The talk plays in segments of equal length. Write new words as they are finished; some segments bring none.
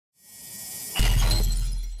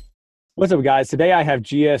What's up, guys? Today I have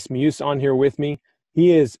GS Muse on here with me.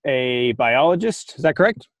 He is a biologist. Is that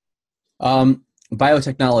correct?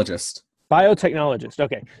 Biotechnologist. Biotechnologist.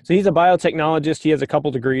 Okay, so he's a biotechnologist. He has a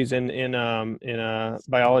couple degrees in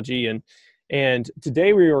biology, and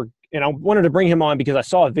today I wanted to bring him on because I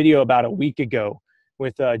saw a video about a week ago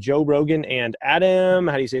with Joe Rogan and Adam.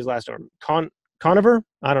 How do you say his last name? Conover?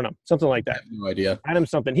 I don't know, something like I that. have no idea. Adam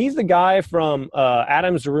something. He's the guy from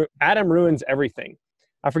Adam Ruins Everything.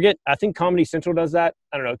 I forget. I think Comedy Central does that.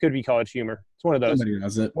 I don't know. It could be College Humor. It's one of those. Somebody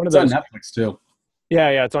does it. One of It's on those. Netflix too. Yeah,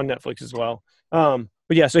 it's on Netflix as well. But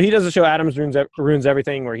yeah, so he does a show, Adams Ruins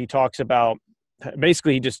Everything, where he talks about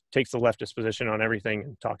basically he just takes the leftist position on everything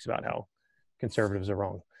and talks about how conservatives are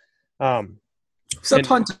wrong. Except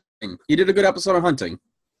hunting. He did a good episode on hunting.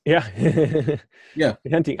 Yeah, Yeah,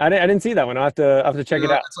 hunting. I didn't see that one. I have to check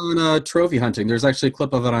it out. It's on trophy hunting. There's actually a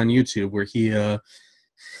clip of it on YouTube where he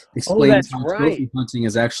explains that's how right. trophy hunting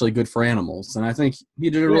is actually good for animals, and I think he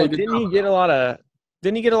did a really good Didn't job. he get a lot of?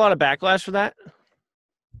 Didn't he get a lot of backlash for that?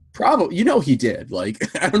 Probably, he did. Like,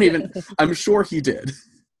 I'm sure he did.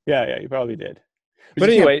 Yeah, he probably did. But But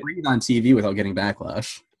you anyway, can't read on TV without getting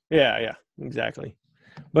backlash. yeah, exactly.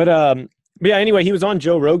 But yeah, anyway, he was on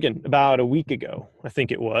Joe Rogan about a week ago, I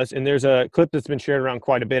think it was, and there's a clip that's been shared around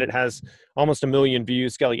quite a bit. It has almost 1 million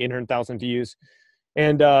views, it's got like 800,000 views,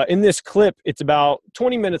 and in this clip, it's about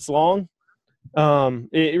 20 minutes long.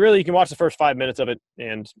 It really, you can watch the first 5 minutes of it,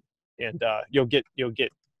 and you'll get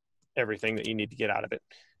everything that you need to get out of it,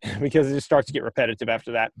 because it just starts to get repetitive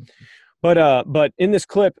after that. But in this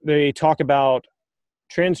clip, they talk about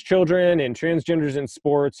trans children and transgenders in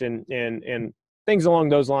sports and things along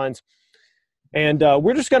those lines. And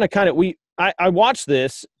we're just going to I watched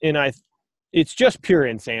this and it's just pure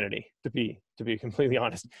insanity to be completely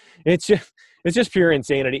honest. It's just pure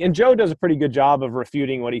insanity. And Joe does a pretty good job of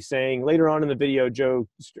refuting what he's saying. Later on in the video, Joe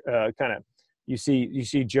you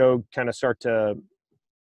see Joe kind of start to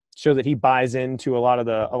show that he buys into a lot of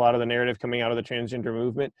the narrative coming out of the transgender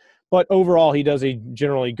movement. But overall, he does a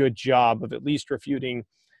generally good job of at least refuting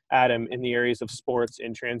Adam in the areas of sports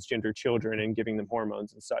and transgender children and giving them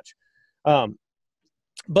hormones and such.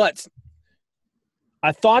 But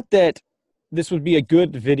I thought that this would be a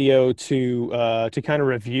good video to kind of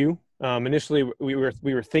review. Initially, we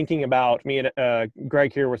were thinking about, me and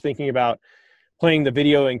Greg here were thinking about playing the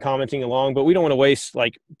video and commenting along, but we don't want to waste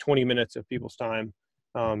like 20 minutes of people's time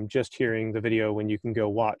just hearing the video when you can go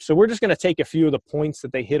watch. So we're just going to take a few of the points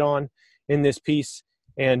that they hit on in this piece,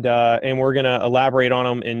 and we're going to elaborate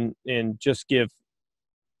on them and just give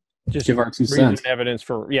our 2 cents. Evidence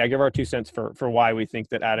give our 2 cents for why we think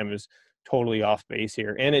that Adam is totally off base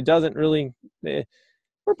here. And it doesn't really,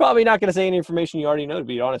 we're probably not going to say any information you already know, to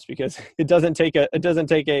be honest, because it doesn't take a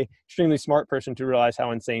extremely smart person to realize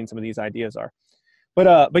how insane some of these ideas are.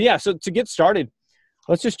 But yeah, so to get started,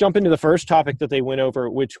 let's just jump into the first topic that they went over,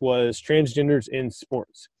 which was transgenders in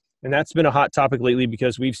sports. And that's been a hot topic lately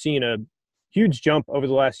because we've seen a huge jump over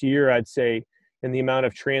the last year, I'd say, in the amount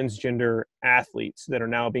of transgender athletes that are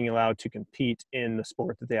now being allowed to compete in the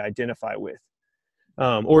sport that they identify with.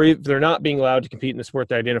 Or if they're not being allowed to compete in the sport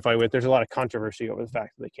they identify with, there's a lot of controversy over the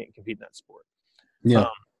fact that they can't compete in that sport. Yeah.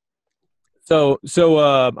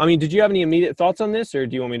 I mean, did you have any immediate thoughts on this, or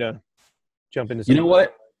do you want me to jump into something? You know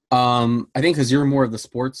what? I think because you're more of the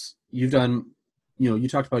sports, you've done, you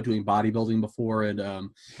talked about doing bodybuilding before and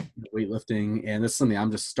weightlifting, and this is something I'm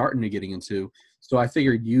just starting to getting into. So I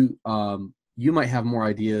figured you might have more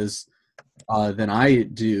ideas than I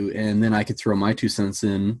do, and then I could throw my 2 cents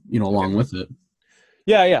in, along with it.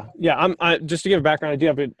 Yeah. I just to give a background, I do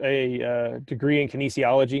have a degree in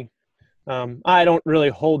kinesiology. I don't really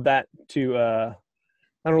hold that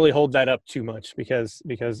up too much because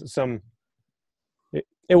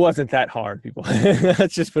it wasn't that hard, people.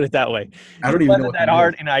 Let's just put it that way. I don't even know what that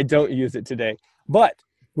hard, and I don't use it today. But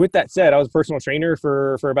with that said, I was a personal trainer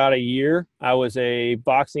for about a year. I was a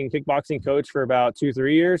kickboxing coach for about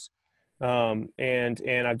 2-3 years.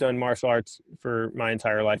 And I've done martial arts for my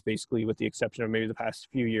entire life, basically, with the exception of maybe the past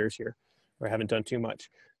few years here, where I haven't done too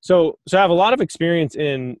much. So I have a lot of experience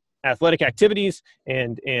in athletic activities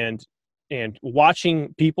and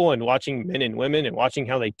watching people and watching men and women and watching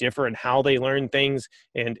how they differ and how they learn things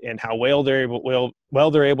and how well they're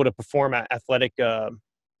able to perform at athletic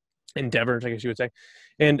endeavors, I guess you would say.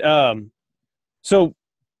 And so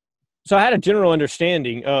I had a general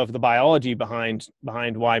understanding of the biology behind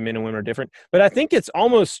why men and women are different, but I think it's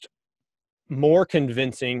almost more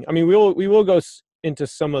convincing. I mean, we will go into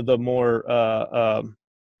some of the more and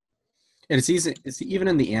it's easy. It's even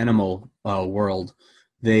in the animal world,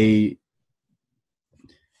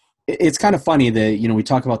 it's kind of funny that we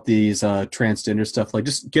talk about these transgender stuff, like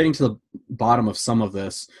just getting to bottom of some of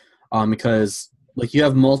this, because like you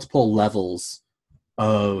have multiple levels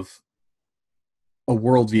of a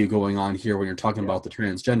worldview going on here when you're talking about the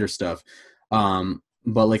transgender stuff.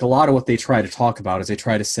 But like a lot of what they try to talk about is they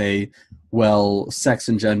try to say, well, sex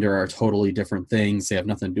and gender are totally different things. They have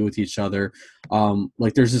nothing to do with each other.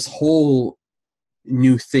 Like there's this whole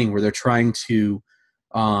new thing where they're trying to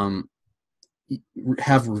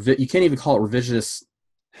have you can't even call it revisionist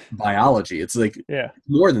biology. It's like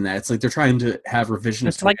more than that. It's like they're trying to have revisionist.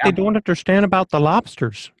 It's like they don't understand about the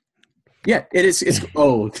lobsters. Yeah, it is. It's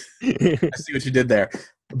I see what you did there,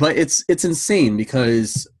 but it's insane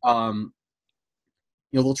because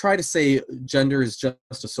they'll try to say gender is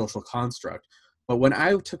just a social construct, but when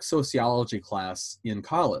I took sociology class in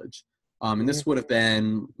college, and this would have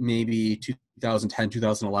been maybe 2010,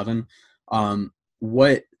 2011,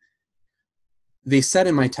 what they said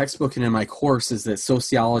in my textbook and in my course is that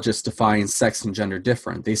sociologists define sex and gender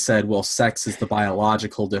different. They said, well, sex is the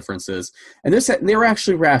biological differences. And they were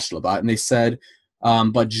actually rational about it. And they said,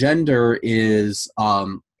 but gender is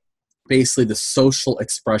basically the social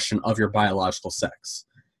expression of your biological sex.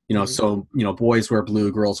 So, boys wear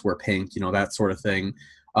blue, girls wear pink, that sort of thing.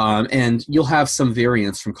 And you'll have some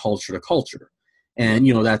variance from culture to culture. And,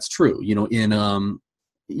 that's true.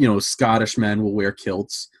 Scottish men will wear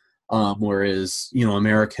kilts. Whereas,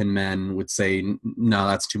 American men would say, no,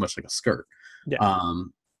 that's too much like a skirt.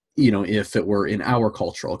 If it were in our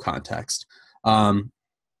cultural context,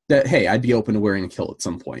 that, hey, I'd be open to wearing a kilt at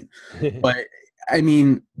some point. But I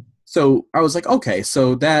mean, so I was like, okay,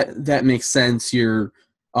 so that makes sense. You're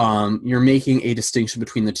making a distinction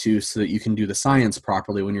between the two so that you can do the science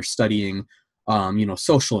properly when you're studying,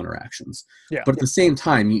 social interactions. Yeah. But at the same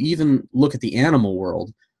time, you even look at the animal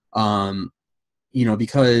world,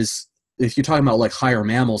 because if you're talking about like higher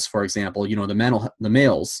mammals, for example, the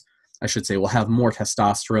males, I should say, will have more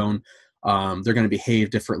testosterone. They're going to behave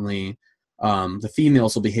differently. The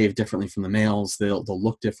females will behave differently from the males. They'll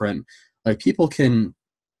look different. Like people can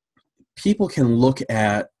look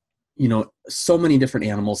at, so many different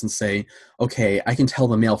animals and say, okay, I can tell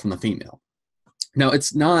the male from the female. Now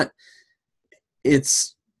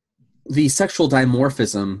it's the sexual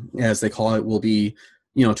dimorphism, as they call it, will be,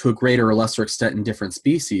 to a greater or lesser extent in different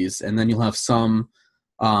species. And then you'll have some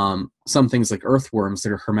things like earthworms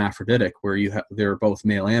that are hermaphroditic, where they're both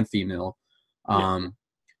male and female. And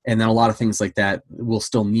then a lot of things like that will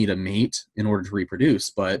still need a mate in order to reproduce.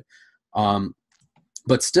 But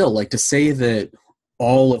still, like to say that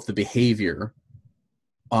all of the behavior,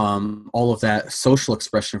 all of that social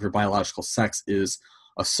expression of your biological sex is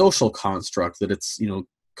a social construct, that it's,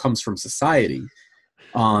 comes from society,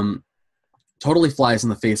 totally flies in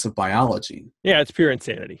the face of biology. Yeah, it's pure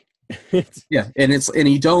insanity. Yeah, and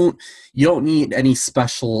you don't need any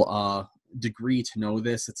special degree to know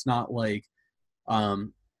this. It's not like, oh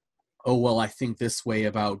well, I think this way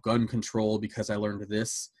about gun control because I learned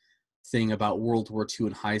this thing about World War II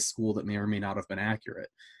in high school that may or may not have been accurate.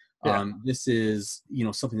 Yeah. This is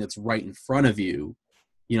something that's right in front of you,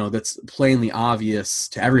 that's plainly obvious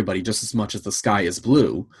to everybody, just as much as the sky is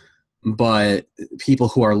blue. But people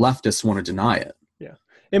who are leftists want to deny it. Yeah.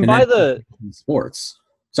 And by the sports.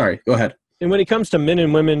 Sorry, go ahead. And when it comes to men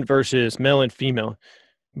and women versus male and female,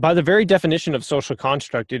 by the very definition of social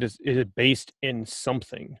construct, it is based in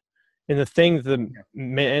something. And the thing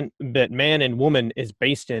that man and woman is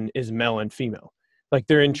based in is male and female. Like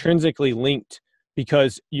they're intrinsically linked,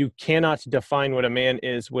 because you cannot define what a man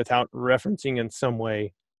is without referencing in some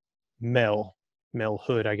way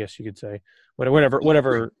malehood, I guess you could say.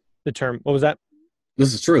 Whatever the term. What was that?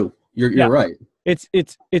 This is true. You're right. It's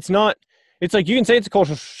not. It's like you can say it's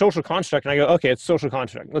a social construct, and I go, okay, it's social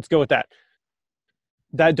construct. Let's go with that.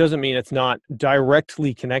 That doesn't mean it's not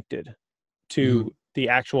directly connected to the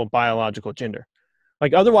actual biological gender.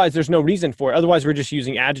 Like otherwise, there's no reason for it. Otherwise, we're just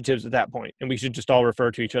using adjectives at that point, and we should just all refer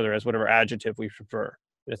to each other as whatever adjective we prefer.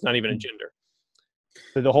 It's not even a gender.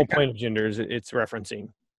 So the whole point of gender is it's referencing.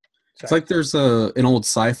 So. It's like there's an old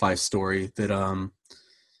sci-fi story that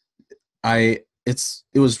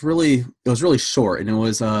it was really short, and it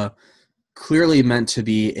was clearly meant to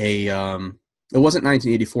be it wasn't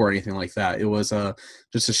 1984 or anything like that. It was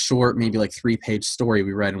just a short, maybe like 3-page story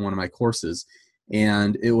we read in one of my courses,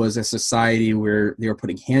 and it was a society where they were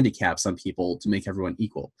putting handicaps on people to make everyone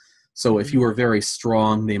equal. So if you were very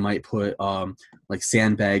strong, they might put like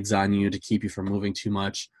sandbags on you to keep you from moving too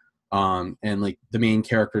much. And like the main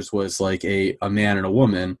characters was like a man and a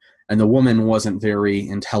woman, and the woman wasn't very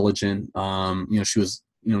intelligent. She was,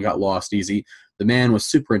 got lost easy. The man was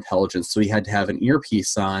super intelligent, so he had to have an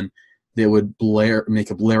earpiece on they would make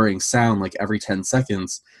a blaring sound like every 10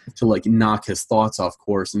 seconds to like knock his thoughts off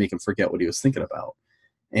course and make him forget what he was thinking about.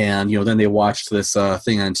 And, then they watched this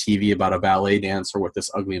thing on TV about a ballet dancer with this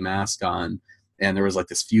ugly mask on, and there was like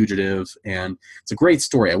this fugitive, and it's a great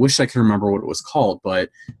story. I wish I could remember what it was called, but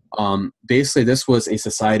basically this was a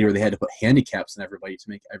society where they had to put handicaps in everybody to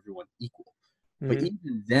make everyone equal. But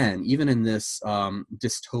even then, even in this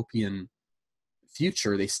dystopian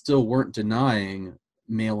future, they still weren't denying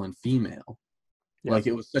male and female. Yeah. Like,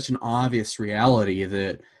 it was such an obvious reality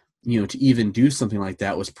that, to even do something like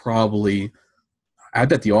that was probably, I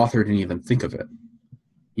bet the author didn't even think of it.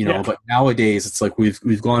 But nowadays it's like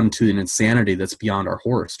we've gone to an insanity that's beyond our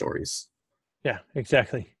horror stories. Yeah,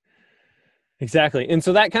 exactly. And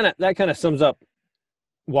so that kind of sums up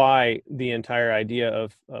why the entire idea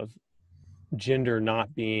of gender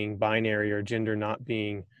not being binary or gender not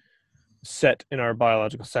being set in our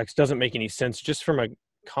biological sex doesn't make any sense just from a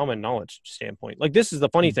common knowledge standpoint. Like, this is the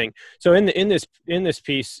funny thing. So in this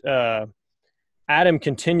piece, Adam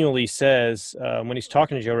continually says, when he's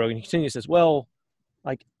talking to Joe Rogan, he continually says, well,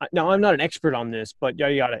 like, now I'm not an expert on this, but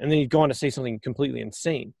yada yada, and then he'd go on to say something completely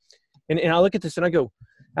insane. And I look at this and I go,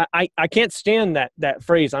 I can't stand that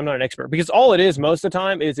phrase, I'm not an expert, because all it is most of the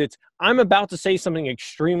time is I'm about to say something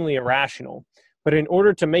extremely irrational, but in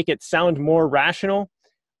order to make it sound more rational,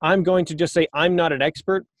 I'm going to just say I'm not an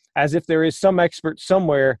expert, as if there is some expert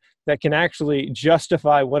somewhere that can actually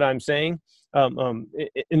justify what I'm saying.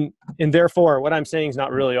 And therefore what I'm saying is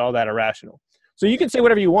not really all that irrational. So you can say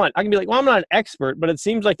whatever you want. I can be like, well, I'm not an expert, but it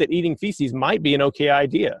seems like that eating feces might be an okay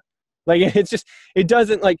idea. Like, it's just, it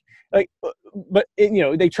doesn't but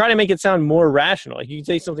they try to make it sound more rational. Like, you can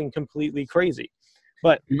say something completely crazy,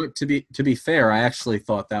 but to be fair, I actually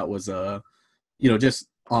thought that was just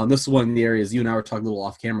on this one of the areas you and I were talking a little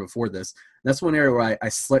off camera before this. That's one area where I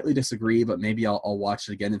slightly disagree, but maybe I'll watch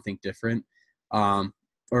it again and think different.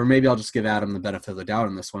 Or maybe I'll just give Adam the benefit of the doubt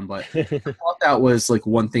on this one. But I thought that was like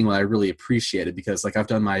one thing that I really appreciated, because like I've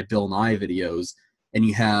done my Bill Nye videos, and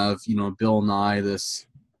you have, Bill Nye, this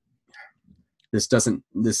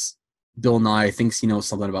Bill Nye thinks he knows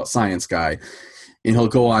something about science guy, and he'll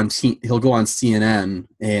go on CNN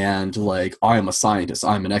and like, I am a scientist,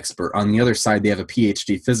 I'm an expert. On the other side, they have a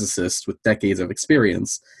PhD physicist with decades of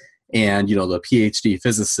experience, and the PhD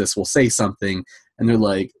physicist will say something, and they're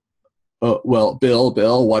like, well,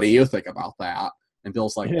 Bill, what do you think about that? And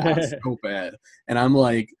Bill's like, that's stupid. And I'm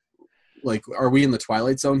like, are we in the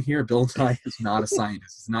Twilight Zone here? Bill Nye is not a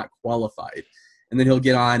scientist. He's not qualified. And then he'll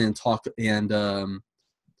get on and talk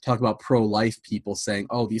about pro-life people saying,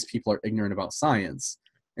 oh, these people are ignorant about science.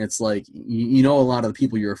 And it's like, a lot of the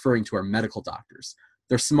people you're referring to are medical doctors.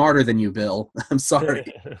 They're smarter than you, Bill. I'm sorry.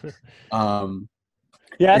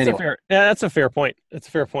 Yeah, that's a fair point. It's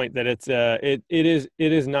a fair point that it's it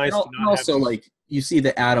is nice. And also, like, you see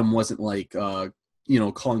that Adam wasn't like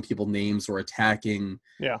calling people names or attacking.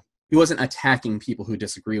 Yeah, he wasn't attacking people who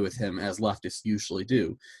disagree with him as leftists usually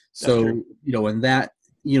do. So in that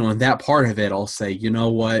part of it, I'll say,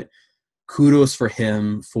 what, kudos for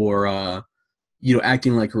him for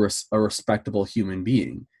acting like a respectable human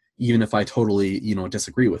being, even if I totally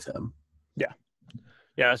disagree with him. Yeah,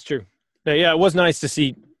 that's true. Yeah, it was nice to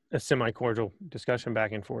see a semi-cordial discussion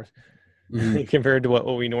back and forth compared to what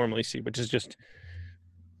we normally see, which is just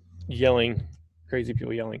yelling, crazy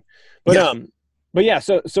people yelling. But yeah,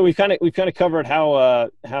 so we've kind of covered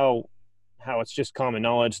how it's just common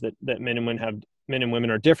knowledge that men and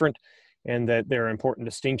women are different, and that there are important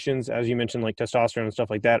distinctions, as you mentioned, like testosterone and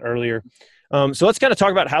stuff like that earlier. So let's kind of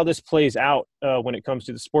talk about how this plays out when it comes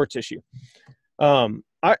to the sports issue.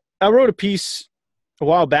 I wrote a piece a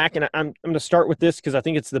while back, and I'm going to start with this because I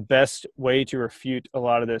think it's the best way to refute a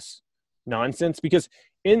lot of this nonsense. Because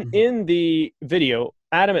in the video,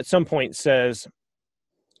 Adam at some point says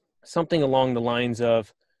something along the lines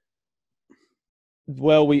of,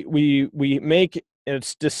 well, we make a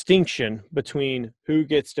distinction between who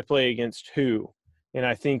gets to play against who, and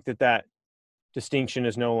I think that distinction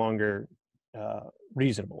is no longer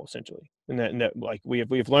reasonable, essentially, and that like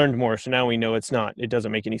we've learned more, so now we know it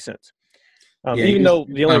doesn't make any sense. Even though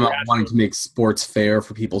the only wanting to make sports fair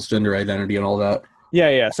for people's gender identity and all that.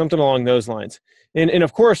 Yeah, something along those lines. And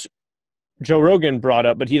of course, Joe Rogan brought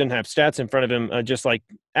up, but he didn't have stats in front of him, just like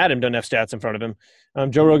Adam doesn't have stats in front of him.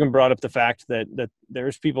 Joe Rogan brought up the fact that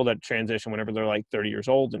there's people that transition whenever they're like 30 years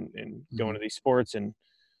old and go into these sports, and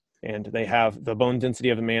they have the bone density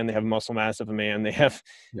of a man, they have muscle mass of a man, they have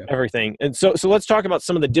everything. And so let's talk about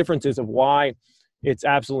some of the differences of why it's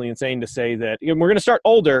absolutely insane to say that. We're going to start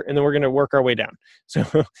older and then we're going to work our way down. So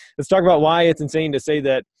let's talk about why it's insane to say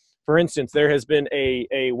that, for instance, there has been a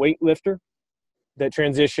weightlifter that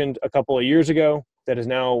transitioned a couple of years ago that is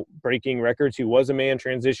now breaking records, who was a man,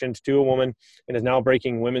 transitioned to a woman, and is now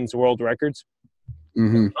breaking women's world records.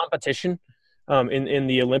 Competition in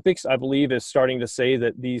the Olympics, I believe, is starting to say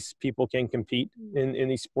that these people can compete in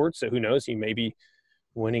these sports. So who knows? He may be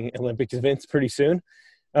winning Olympic events pretty soon.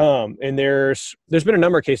 And there's been a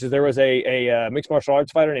number of cases. There was a mixed martial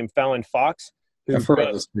arts fighter named Fallon Fox who I've heard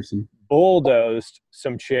of this person. bulldozed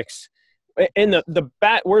some chicks. And the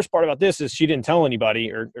worst part about this is she didn't tell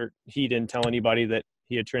anybody, or he didn't tell anybody, that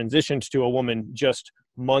he had transitioned to a woman just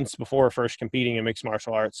months before first competing in mixed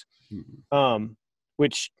martial arts,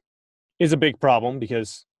 which is a big problem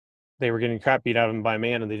because they were getting crap beat out of them by a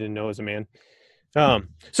man and they didn't know it was a man.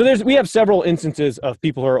 So we have several instances of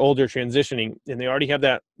people who are older transitioning, and they already have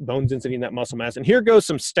that bone density and that muscle mass. And here goes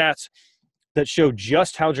some stats that show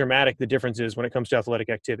just how dramatic the difference is when it comes to athletic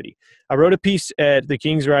activity. I wrote a piece at the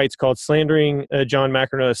King's Rights called "Slandering John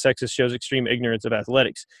McEnroe as Sexist Shows Extreme Ignorance of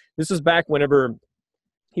Athletics." This is back whenever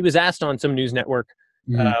he was asked on some news network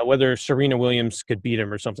whether Serena Williams could beat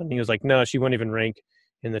him or something. He was like, no, she wouldn't even rank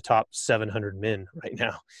in the top 700 men right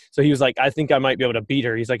now. So he was like, I think I might be able to beat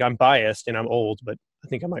her. He's like, I'm biased and I'm old, but I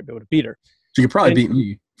think I might be able to beat her. She could probably beat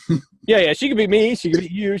me. Yeah, she could beat me. She could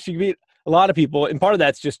beat you. She could beat a lot of people. And part of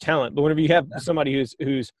that's just talent. But whenever you have somebody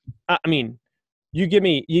who's, I mean, you give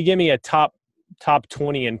me a top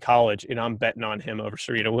 20 in college, and I'm betting on him over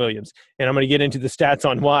Serena Williams. And I'm going to get into the stats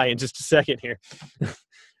on why in just a second here.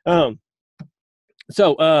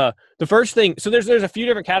 So the first thing, so there's a few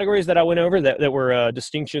different categories that I went over that were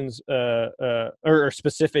distinctions or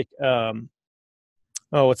specific.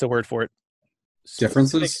 What's the word for it?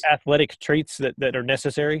 Differences? Specific athletic traits that are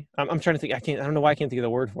necessary. I'm trying to think. I don't know why I can't think of the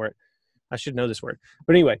word for it. I should know this word.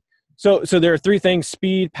 But anyway, so there are three things: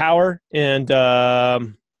 speed, power, and we're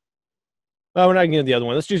not going to get the other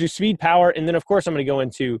one. Let's just do speed, power, and then of course I'm going to go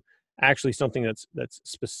into actually something that's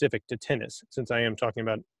specific to tennis, since I am talking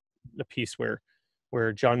about the piece where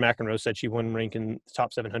John McEnroe said she wouldn't rank in the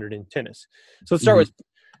top 700 in tennis. So let's start with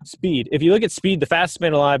speed. If you look at speed, the fastest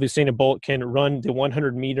man alive, Usain Bolt, can run the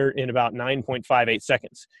 100 meter in about 9.58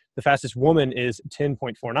 seconds. The fastest woman is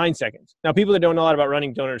 10.49 seconds. Now, people that don't know a lot about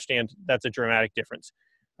running don't understand that's a dramatic difference.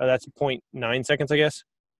 That's 0.9 seconds, I guess,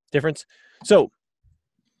 difference. So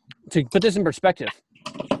to put this in perspective,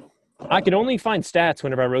 I could only find stats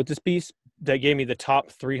whenever I wrote this piece that gave me the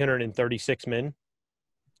top 336 men.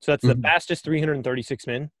 So that's the fastest 336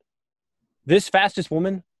 men. This fastest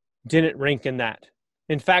woman didn't rank in that.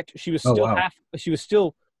 In fact, she was still she was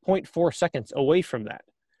still 0.4 seconds away from that,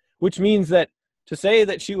 which means that to say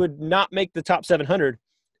that she would not make the top 700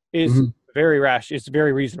 is very rash. It's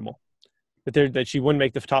very reasonable that she wouldn't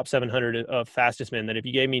make the top 700 of fastest men. That if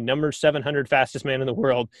you gave me number 700 fastest man in the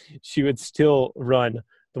world, she would still run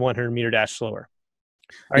the 100 meter dash slower.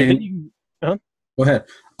 All right. Go ahead.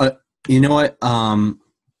 You know what?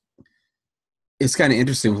 It's kind of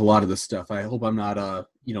interesting with a lot of this stuff. I hope I'm not,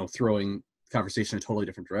 throwing conversation in a totally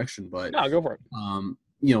different direction, but no, go for it.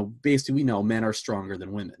 Basically we know men are stronger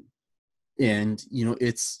than women, and,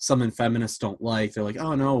 it's something feminists don't like. They're like,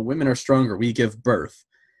 oh no, women are stronger. We give birth.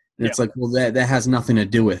 And it's like, well, that has nothing to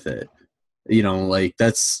do with it.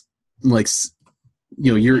 That's like,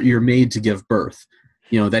 you're made to give birth.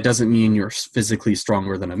 That doesn't mean you're physically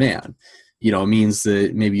stronger than a man. It means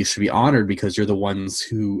that maybe you should be honored because you're the ones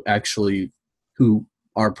who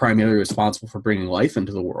are primarily responsible for bringing life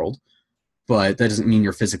into the world, but that doesn't mean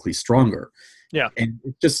you're physically stronger. Yeah. And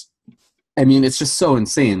it's just so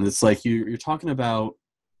insane. It's like you're talking about,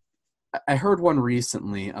 I heard one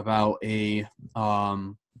recently about a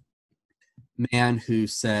man who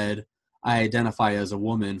said, I identify as a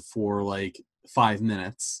woman for like 5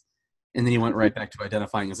 minutes. And then he went right back to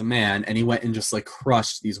identifying as a man, and he went and just like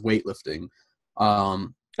crushed these weightlifting.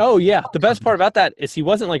 Oh yeah, the best part about that is he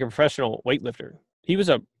wasn't like a professional weightlifter. He was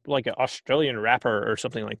an Australian rapper or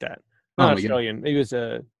something like that. Not Australian. He was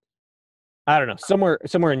I don't know, somewhere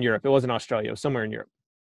in Europe. It wasn't Australia. It was somewhere in Europe.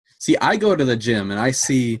 See, I go to the gym and I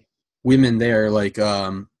see women there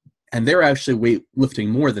and they're actually weightlifting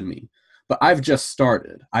more than me. But I've just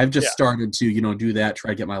started. Started to, do that,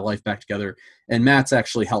 try to get my life back together. And Matt's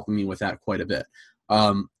actually helping me with that quite a bit.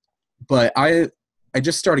 But I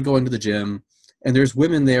just started going to the gym, and there's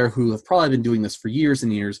women there who have probably been doing this for years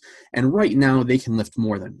and years. And right now they can lift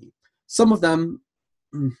more than me. Some of them,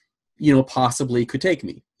 possibly could take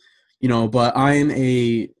me, but I'm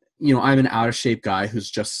an out of shape guy who's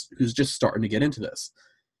just starting to get into this.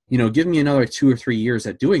 Give me another 2 or 3 years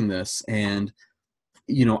at doing this, and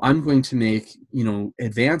I'm going to make,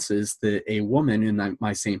 advances that a woman in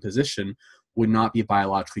my same position would not be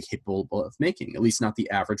biologically capable of making, at least not the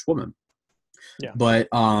average woman. Yeah. But,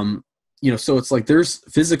 so it's like there's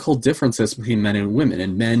physical differences between men and women.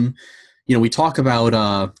 And men, we talk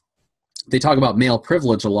about they talk about male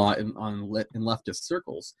privilege a lot in leftist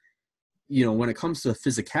circles. When it comes to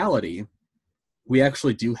physicality, we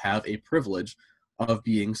actually do have a privilege of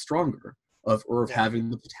being stronger, of having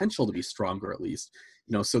the potential to be stronger at least.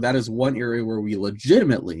 So that is one area where we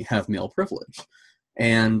legitimately have male privilege.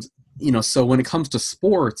 And so when it comes to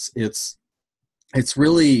sports, it's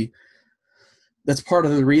really, that's part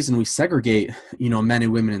of the reason we segregate, men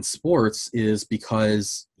and women in sports, is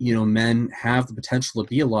because, men have the potential to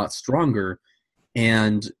be a lot stronger.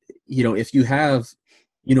 And, if you have,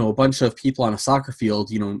 a bunch of people on a soccer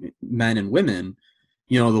field, men and women,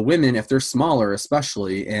 the women, if they're smaller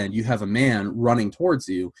especially, and you have a man running towards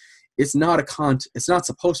you, it's not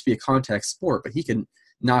supposed to be a contact sport, but he can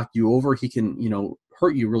knock you over. He can,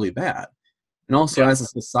 hurt you really bad. And also, as a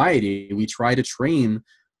society, we try to train,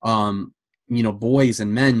 boys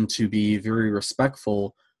and men to be very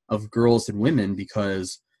respectful of girls and women,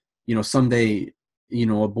 because, someday,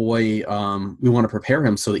 a boy, we want to prepare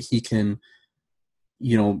him so that he can,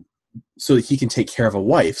 take care of a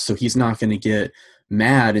wife. So he's not going to get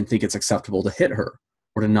mad and think it's acceptable to hit her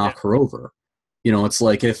or to knock her over. It's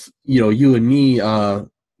like if, you and me,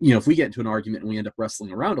 if we get into an argument and we end up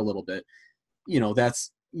wrestling around a little bit,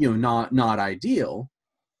 that's, not ideal.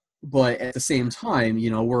 But at the same time,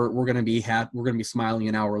 we're going to be we're going to be smiling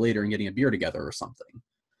an hour later and getting a beer together or something.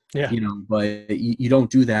 Yeah. But you don't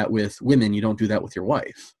do that with women. You don't do that with your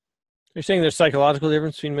wife. You're saying there's psychological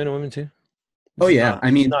difference between men and women too? Oh yeah.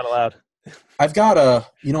 Not allowed. I've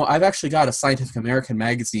actually got a Scientific American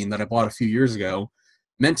magazine that I bought a few years ago.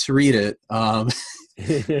 Meant to read it.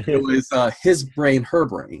 It was His Brain, Her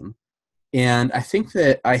Brain. And I think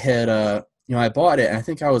that I had, I bought it, and I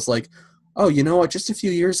think I was like, oh, you know what, just a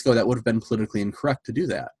few years ago, that would have been politically incorrect to do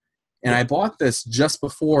that. And I bought this just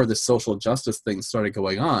before the social justice thing started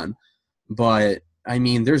going on. But,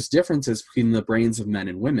 there's differences between the brains of men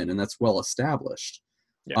and women, and that's well established.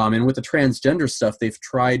 Yeah. And with the transgender stuff, there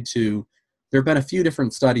have been a few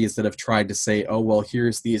different studies that have tried to say, oh, well,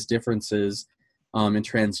 here's these differences in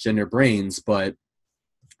transgender brains. But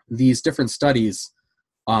these different studies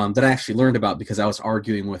that I actually learned about because I was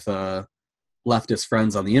arguing with leftist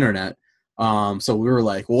friends on the internet. So we were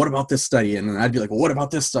like, well, what about this study? And then I'd be like, well, what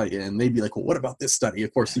about this study? And they'd be like, well, what about this study?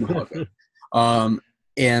 Of course, how it goes.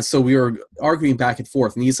 And so we were arguing back and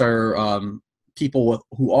forth. And these are people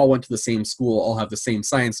who all went to the same school, all have the same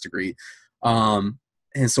science degree. And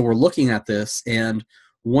so we're looking at this. And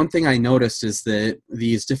one thing I noticed is that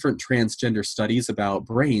these different transgender studies about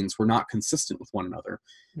brains were not consistent with one another.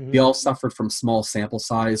 Mm-hmm. They all suffered from small sample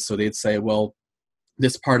size. So they'd say, well,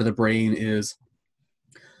 this part of the brain is,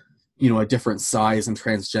 a different size and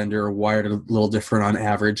transgender, wired a little different on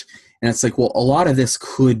average. And it's like, well, a lot of this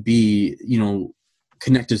could be,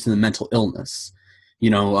 connected to the mental illness.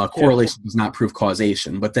 Correlation does not prove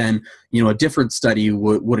causation. But then, a different study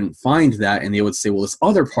wouldn't find that. And they would say, well, this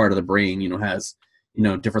other part of the brain, has,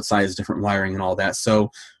 different size, different wiring and all that. So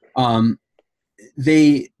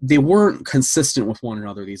they weren't consistent with one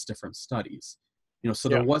another, these different studies. So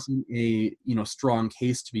there wasn't a, strong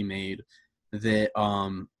case to be made that,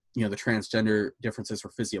 the transgender differences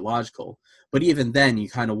were physiological. But even then, you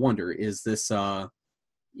kind of wonder, is this,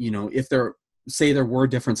 if there were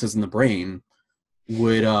differences in the brain,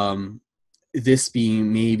 would this be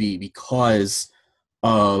maybe because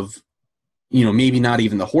of, maybe not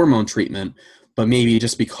even the hormone treatment, but maybe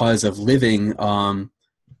just because of living, a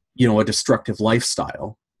destructive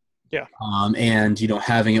lifestyle. Yeah. And,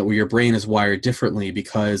 having it where your brain is wired differently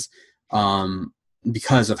because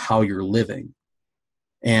of how you're living.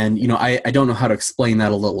 And, I don't know how to explain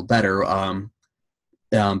that a little better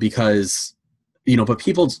because, but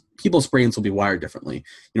people's brains will be wired differently.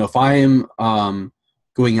 If I am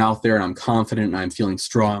going out there and I'm confident and I'm feeling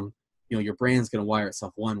strong, your brain's going to wire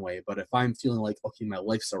itself one way. But if I'm feeling like, okay, my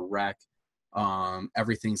life's a wreck,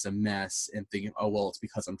 everything's a mess, and thinking, oh, well, it's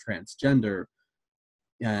because I'm transgender,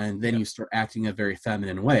 and then you start acting a very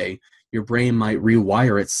feminine way, your brain might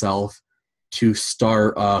rewire itself to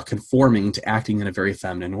start conforming to acting in a very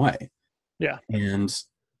feminine way. Yeah. And,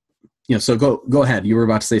 so go ahead. You were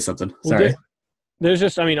about to say something. Sorry. Well, there's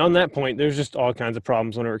just, on that point, there's just all kinds of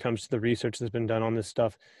problems whenever it comes to the research that's been done on this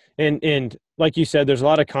stuff. And like you said, there's a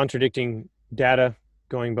lot of contradicting data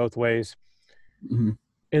going both ways. Mm-hmm.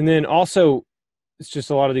 And then also, it's just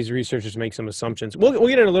a lot of these researchers make some assumptions. We'll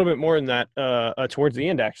get in a little bit more in that towards the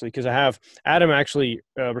end, actually, because Adam actually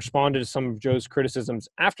responded to some of Joe's criticisms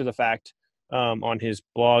after the fact on his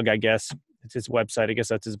blog, I guess. It's his website. I guess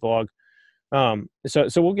that's his blog.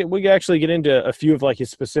 So we can actually get into a few of like his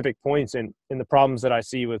specific points and the problems that I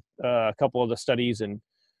see with a couple of the studies and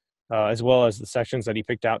as well as the sections that he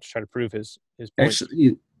picked out to try to prove his points.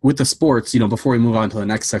 Actually, with the sports, before we move on to the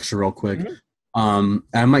next section real quick,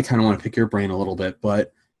 I might kind of want to pick your brain a little bit,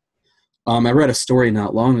 but I read a story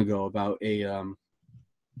not long ago about a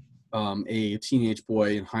teenage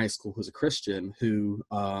boy in high school who's a Christian who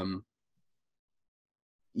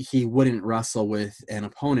he wouldn't wrestle with an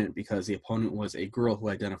opponent because the opponent was a girl who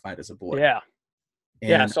identified as a boy. Yeah.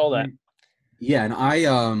 I saw that. Yeah, and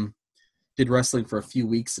I did wrestling for a few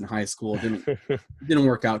weeks in high school. It didn't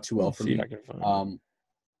work out too well for me.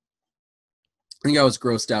 I think I was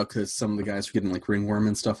grossed out because some of the guys were getting like ringworm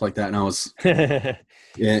and stuff like that, and I was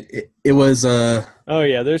it was oh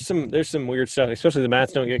yeah, there's some weird stuff, especially the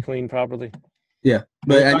mats don't get cleaned properly. Yeah,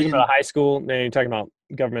 but talking about high school, man, you're talking about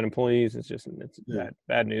government employees. It's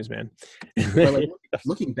bad news, man. But like,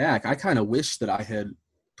 looking back, I kind of wish that I had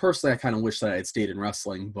stayed in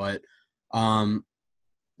wrestling, but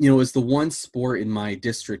it's the one sport in my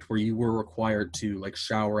district where you were required to like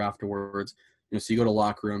shower afterwards. So you go to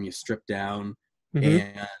locker room, you strip down,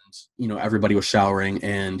 and everybody was showering,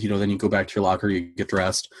 and then you go back to your locker, you get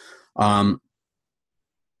dressed, and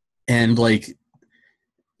like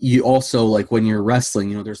you also like when you're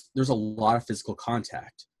wrestling, there's a lot of physical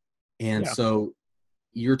contact, and so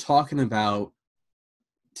you're talking about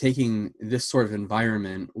taking this sort of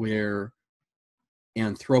environment where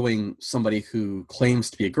and throwing somebody who claims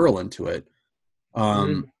to be a girl into it.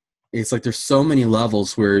 It's like there's so many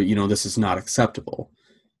levels where this is not acceptable,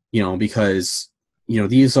 because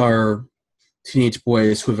these are teenage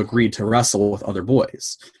boys who have agreed to wrestle with other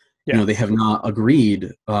boys. They have not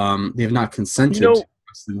agreed, they have not consented to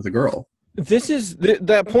wrestling with a girl. This is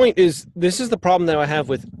that point is this is the problem that I have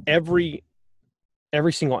with every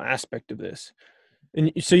single aspect of this.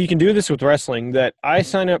 And so you can do this with wrestling, that I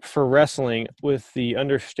sign up for wrestling with the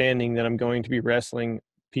understanding that I'm going to be wrestling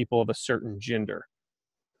people of a certain gender.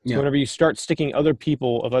 So whenever you start sticking other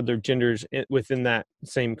people of other genders within that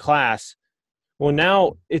same class, well,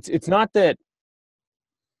 now it's not that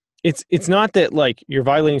like you're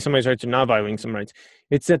violating somebody's rights or not violating somebody's rights.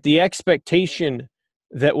 It's that the expectation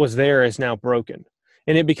that was there is now broken.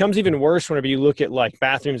 And it becomes even worse whenever you look at like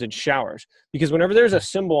bathrooms and showers, because whenever there's a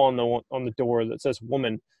symbol on the door that says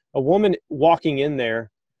woman, a woman walking in there,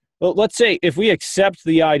 well, let's say if we accept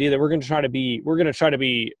the idea that we're going to try to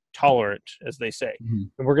be tolerant, as they say, and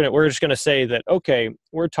we're just going to say that, okay,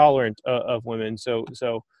 we're tolerant of women. So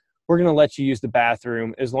we're going to let you use the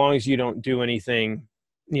bathroom as long as you don't do anything,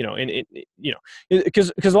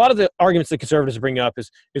 because a lot of the arguments that conservatives bring up is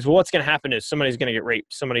well, what's going to happen is somebody's going to get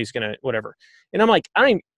raped, somebody's going to whatever. And I'm like,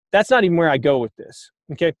 that's not even where I go with this.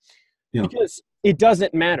 Okay. Yeah. Because it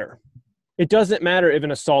doesn't matter. It doesn't matter if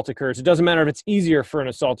an assault occurs. It doesn't matter if it's easier for an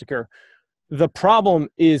assault to occur. The problem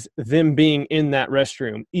is them being in that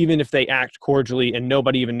restroom, even if they act cordially and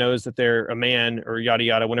nobody even knows that they're a man or yada,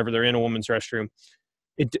 yada, whenever they're in a woman's restroom.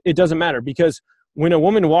 It doesn't matter, because when a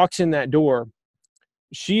woman walks in that door,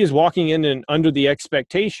 she is walking in and under the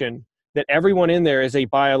expectation that everyone in there is a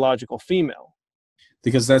biological female.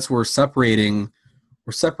 Because that's where we're separating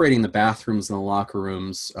the bathrooms and the locker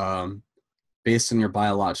rooms based on your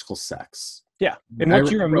biological sex. Yeah. And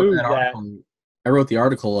once you remove that. I wrote the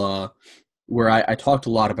article where I talked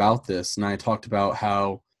a lot about this, and I talked about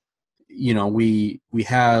how, we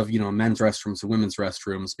have, men's restrooms and women's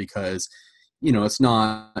restrooms because, it's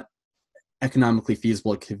not economically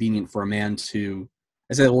feasible and convenient for a man to,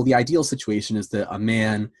 I said, well, the ideal situation is that a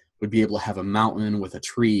man would be able to have a mountain with a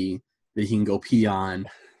tree that he can go pee on,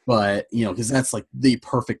 but because that's like the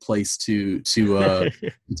perfect place to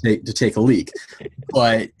take a leak.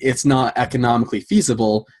 But it's not economically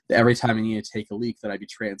feasible that every time I need to take a leak that I'd be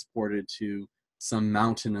transported to some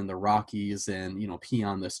mountain in the Rockies and pee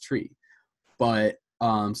on this tree. But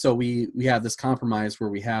so we have this compromise where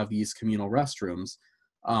we have these communal restrooms.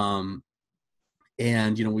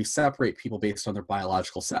 And, we separate people based on their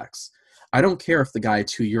biological sex. I don't care if the guy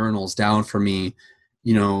 2 urinals down from me,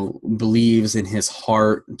 believes in his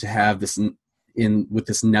heart to have this with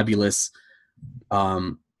this nebulous,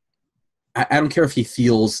 I don't care if he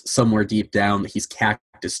feels somewhere deep down that he's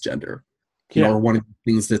cactus gender, or one of the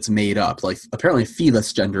things that's made up. Like apparently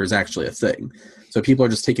felis gender is actually a thing. So people are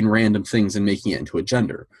just taking random things and making it into a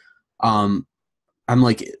gender. I'm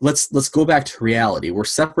like, let's go back to reality. We're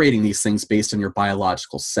separating these things based on your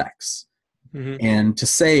biological sex. And to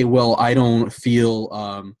say, well, I don't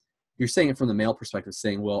feel, you're saying it from the male perspective,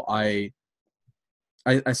 saying, well, I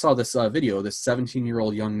saw this video, this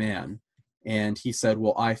 17-year-old young man, and he said,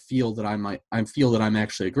 well, I feel that I'm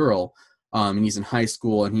actually a girl. and he's in high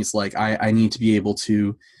school, and he's like, I need to be able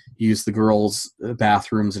to use the girls'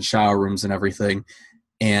 bathrooms and shower rooms and everything.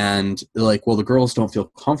 And they're like, well, the girls don't feel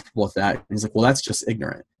comfortable with that. And he's like, well, that's just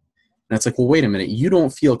ignorant. And it's like, well, wait a minute. You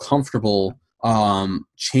don't feel comfortable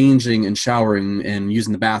changing and showering and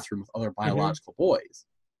using the bathroom with other biological boys.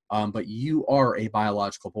 But you are a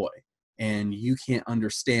biological boy, and you can't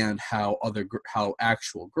understand how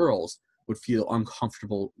actual girls would feel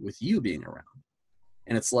uncomfortable with you being around.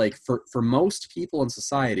 And it's like, for most people in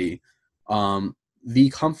society, the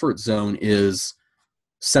comfort zone is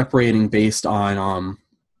separating based on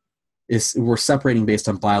we're separating based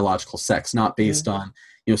on biological sex, not based on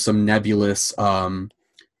some nebulous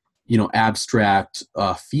abstract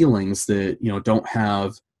feelings that don't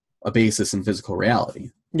have a basis in physical reality.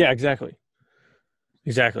 Yeah, exactly.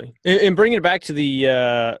 And bringing it back to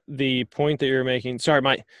the point that you're making. Sorry,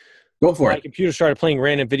 my computer started playing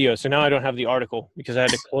random videos, so now I don't have the article because I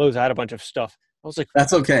had to close out a bunch of stuff. I was like,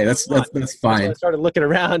 that's okay. That's fine. I started looking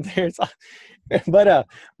around there.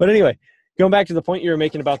 But anyway, going back to the point you were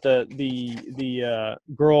making about the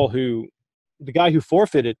guy who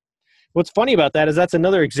forfeited. What's funny about that is that's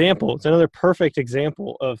another example. It's another perfect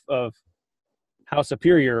example of how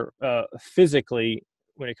superior physically,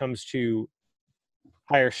 when it comes to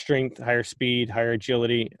higher strength, higher speed, higher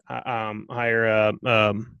agility, higher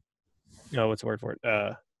what's the word for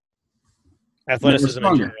it? Athleticism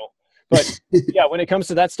in general. But yeah, when it comes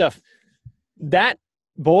to that stuff, that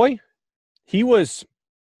boy, he was,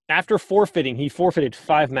 after forfeiting, he forfeited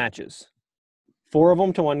 5 matches. 4 of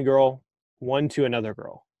them to one girl, 1 to another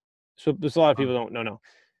girl. So there's a lot of people don't know.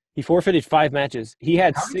 He forfeited 5 matches. He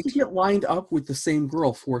had How 6. Did he get lined up with the same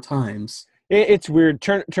girl 4 times? It's weird.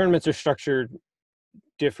 Tournaments are structured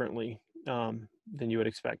differently than you would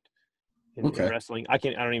expect in wrestling. I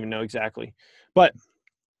don't even know exactly. But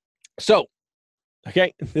so,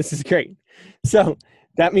 okay, this is great. So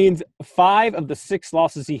that means 5 of the 6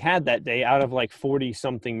 losses he had that day out of like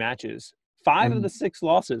 40-something matches, 5 of the 6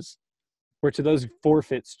 losses were to those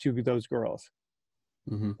forfeits to those girls.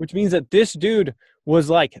 Which means that this dude was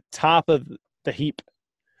like top of the heap.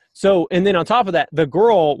 So, and then on top of that,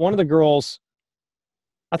 one of the girls,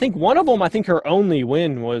 I think her only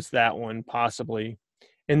win was that one possibly.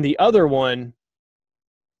 And the other one,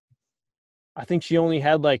 I think she only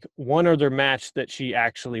had like one other match that she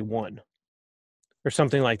actually won or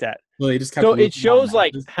something like that. Well, they just kept so it shows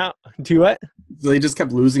like how, do what? So they just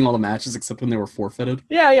kept losing all the matches except when they were forfeited.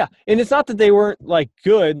 Yeah. And it's not that they weren't like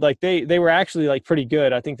good. Like they were actually like pretty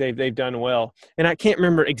good. I think they've done well. And I can't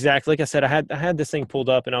remember exactly. Like I said, I had this thing pulled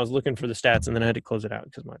up and I was looking for the stats and then I had to close it out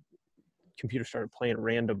because my computer started playing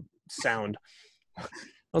random sound. I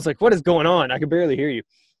was like, what is going on? I could barely hear you.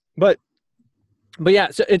 But yeah,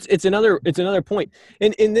 so it's another point.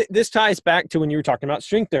 And this ties back to when you were talking about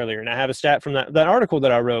strength earlier. And I have a stat from that article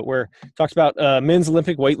that I wrote where it talks about men's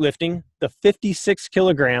Olympic weightlifting, the 56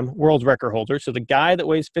 kilogram world record holder. So the guy that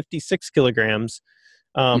weighs 56 kilograms,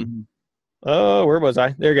 where was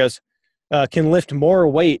I? There it goes. Can lift more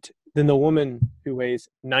weight than the woman who weighs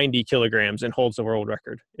 90 kilograms and holds the world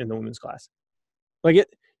record in the women's class. Like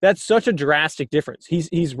that's such a drastic difference.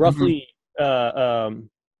 He's roughly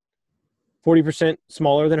 40%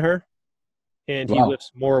 smaller than her, and he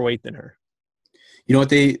lifts more weight than her. You know what?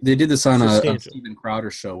 They did this on a Steven Crowder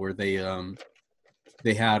show where they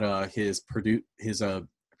had his producer,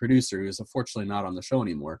 who's unfortunately not on the show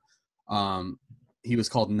anymore. He was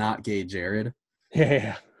called Not Gay Jared.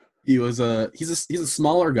 Yeah. He's a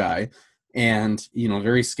smaller guy, and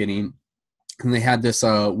very skinny. And they had this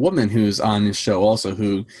woman who's on his show also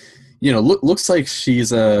who, looks like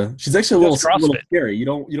she's actually a little scary. You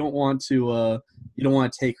don't want to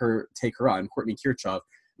take her on, Courtney Kirchhoff.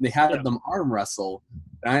 They had them arm wrestle,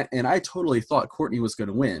 and I totally thought Courtney was going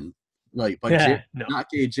to win. Not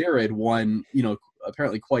Gay Jared won,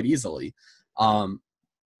 apparently quite easily.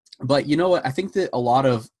 But you know what? I think that a lot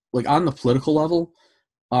of like on the political level,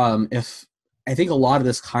 if I think a lot of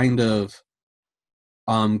this kind of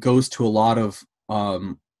goes to a lot of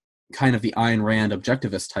kind of the Ayn Rand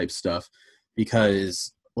objectivist type stuff,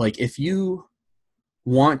 because like if you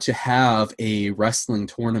want to have a wrestling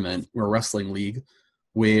tournament or a wrestling league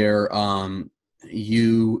where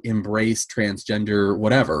you embrace transgender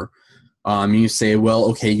whatever, you say, well,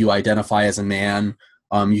 okay, you identify as a man,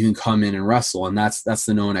 you can come in and wrestle, and that's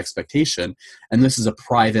the known expectation, and this is a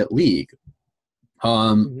private league.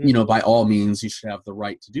 By all means you should have the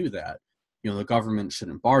right to do that. The government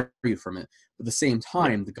shouldn't bar you from it. But at the same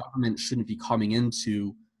time, the government shouldn't be coming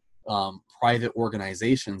into private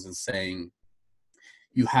organizations and saying,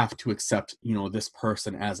 you have to accept, this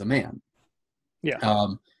person as a man. Yeah.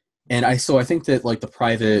 And I think that like the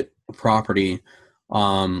private property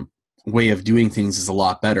way of doing things is a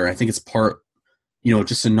lot better. I think it's part,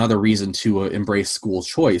 just another reason to embrace school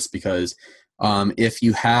choice, because if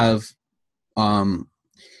you have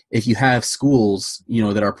schools,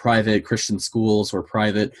 that are private Christian schools or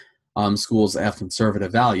private schools that have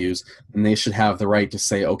conservative values, then they should have the right to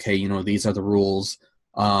say, okay, these are the rules.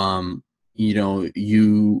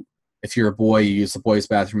 If you're a boy, you use the boys'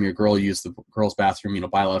 bathroom. You're a girl, you use the girls' bathroom.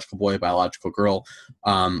 Biological boy, biological girl.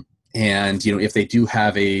 And if they do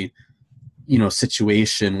have a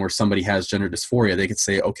situation where somebody has gender dysphoria, they could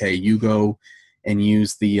say, okay, you go and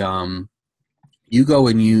use the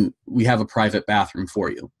we have a private bathroom for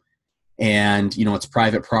you. And, it's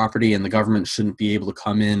private property, and the government shouldn't be able to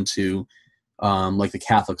come into like the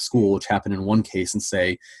Catholic school, which happened in one case, and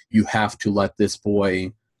say, you have to let this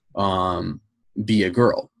boy be a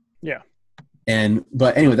girl. Yeah.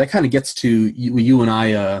 But anyway, that kind of gets to you and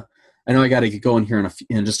I know I got to get going here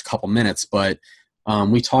in just a couple minutes, but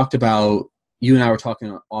we talked about, you and I were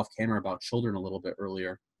talking off camera about children a little bit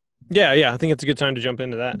earlier. Yeah. I think it's a good time to jump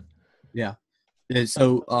into that. Yeah.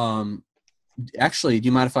 So, actually, do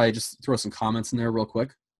you mind if I just throw some comments in there real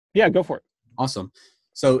quick? Yeah, go for it. Awesome.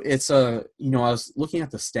 So it's I was looking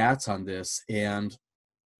at the stats on this, and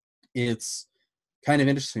it's kind of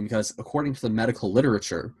interesting because according to the medical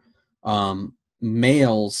literature,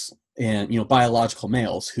 males and biological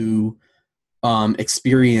males who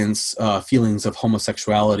experience feelings of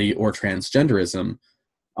homosexuality or transgenderism,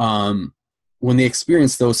 when they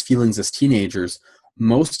experience those feelings as teenagers,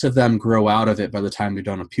 most of them grow out of it by the time they're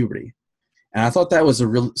done with puberty. And I thought that was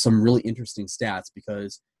some really interesting stats,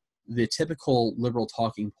 because the typical liberal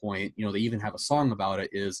talking point, they even have a song about it,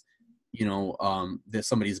 is, that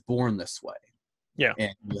somebody's born this way. Yeah.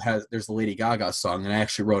 And there's the Lady Gaga song, and I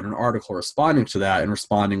actually wrote an article responding to that and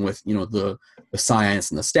responding with, the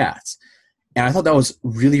science and the stats. And I thought that was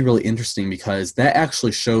really, really interesting, because that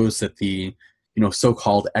actually shows that the,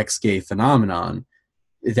 so-called ex-gay phenomenon,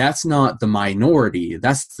 that's not the minority,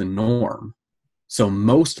 that's the norm. So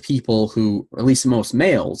most people who, or at least most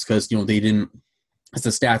males, because, they didn't, as the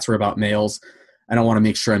stats were about males, I don't want to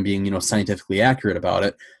make sure I'm being, scientifically accurate about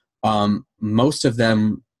it. Most of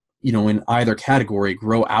them, in either category,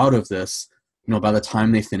 grow out of this, by the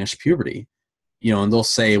time they finish puberty. And they'll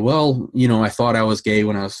say, well, I thought I was gay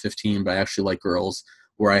when I was 15, but I actually like girls,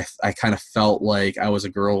 where I kind of felt like I was a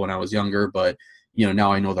girl when I was younger, but,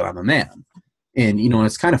 now I know that I'm a man. And,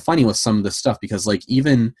 it's kind of funny with some of this stuff, because like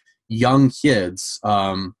even young kids,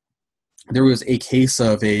 there was a case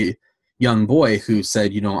of a young boy who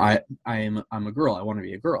said, I'm a girl, I want to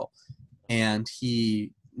be a girl. And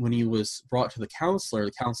when he was brought to the counselor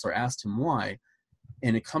asked him why.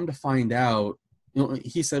 And it come to find out,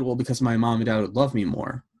 he said, well, because my mom and dad would love me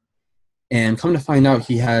more. And come to find out,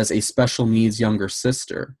 he has a special needs younger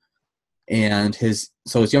sister. And his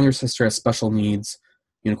younger sister has special needs.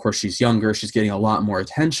 Of course, she's younger, she's getting a lot more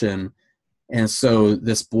attention. And so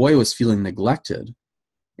this boy was feeling neglected.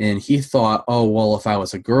 And he thought, oh, well, if I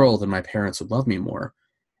was a girl, then my parents would love me more.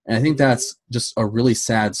 And I think that's just a really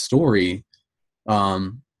sad story.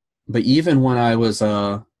 But even when I was,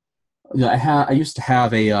 I used to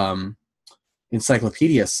have a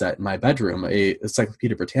encyclopedia set in my bedroom, a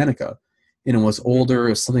Encyclopedia Britannica, and it was older.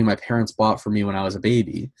 It was something my parents bought for me when I was a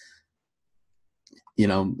baby.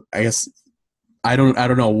 I guess I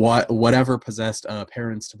don't know whatever possessed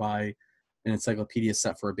parents to buy an encyclopedia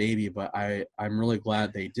set for a baby, but I'm really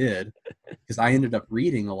glad they did, because I ended up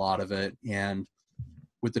reading a lot of it. And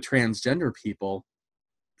with the transgender people,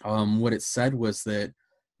 what it said was that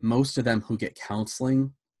most of them who get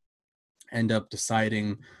counseling end up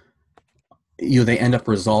deciding, they end up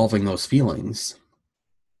resolving those feelings.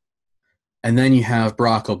 And then you have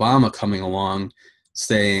Barack Obama coming along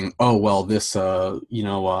saying, oh, well, this,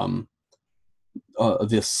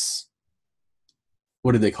 this,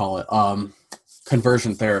 what do they call it?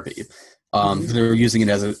 Conversion therapy. They're using it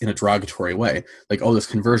in a derogatory way. Like, oh, this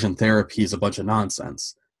conversion therapy is a bunch of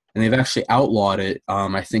nonsense. And they've actually outlawed it,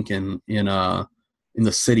 I think, in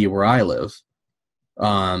the city where I live.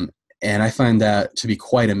 And I find that to be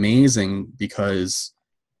quite amazing, because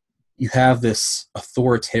you have this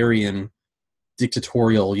authoritarian,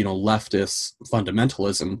 dictatorial, leftist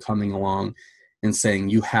fundamentalism coming along and saying,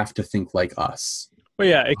 you have to think like us. Well,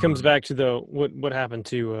 yeah, it comes back to what happened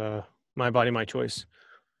to My Body, My Choice.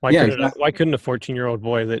 Why couldn't a 14-year-old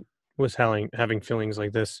boy that was having feelings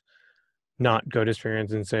like this not go to his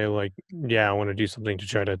parents and say, like, yeah, I want to do something to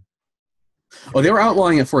try to... Oh, they were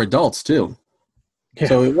outlawing it for adults too. Yeah.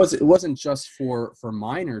 So it wasn't just for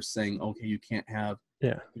minors saying, okay, you can't have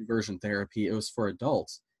conversion therapy. It was for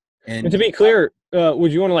adults. And to be clear,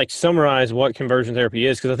 would you want to like summarize what conversion therapy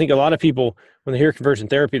is? Because I think a lot of people, when they hear conversion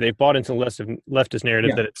therapy, they've bought into the leftist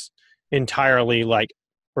narrative that it's entirely like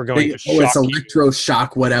we're going to shock it's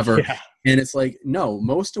electroshock, whatever. Yeah. And it's like, no,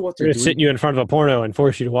 most of what they're they're going to doing, sit you in front of a porno and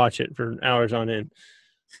force you to watch it for hours on end.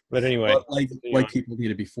 But anyway, like people need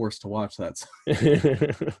to be forced to watch that.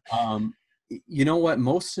 You know what?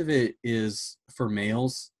 Most of it is for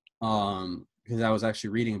males. Because I was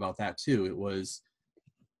actually reading about that too. It was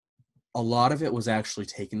a lot of it was actually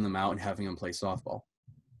taking them out and having them play softball.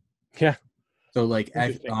 Yeah. So like,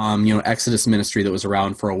 Exodus Ministry that was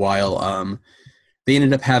around for a while. They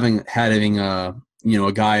ended up having a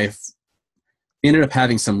guy. They ended up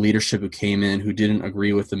having some leadership who came in who didn't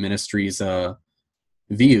agree with the ministry's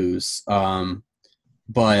views.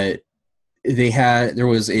 But there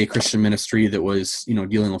was a Christian ministry that was,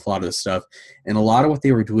 dealing with a lot of this stuff. And a lot of what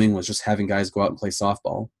they were doing was just having guys go out and play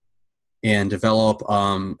softball and develop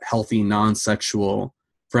healthy, non-sexual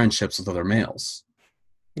friendships with other males.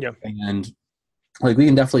 Yeah. And like, we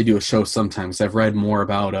can definitely do a show sometimes. I've read more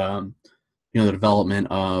about, the development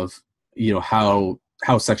of,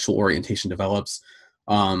 how sexual orientation develops.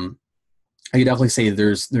 I could definitely say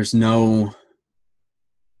there's no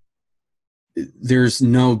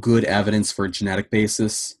good evidence for a genetic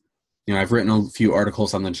basis. I've written a few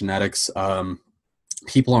articles on the genetics.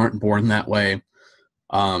 People aren't born that way.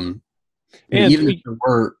 Even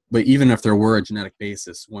if there were a genetic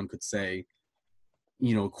basis, one could say,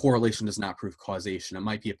 correlation does not prove causation. It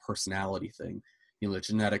might be a personality thing. The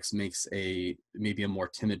genetics makes maybe a more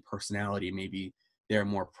timid personality. Maybe they're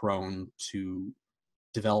more prone to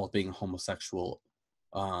developing homosexual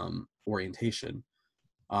orientation.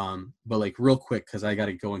 But like real quick, because I got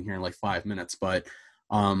to go in here in like 5 minutes. But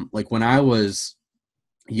like when I was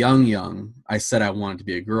young, I said I wanted to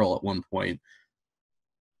be a girl at one point,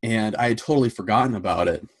 and I had totally forgotten about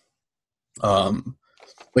it.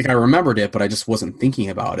 Like I remembered it, but I just wasn't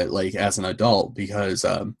thinking about it like as an adult because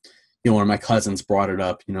one of my cousins brought it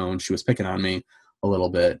up, and she was picking on me a little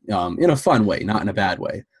bit in a fun way, not in a bad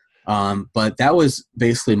way. But that was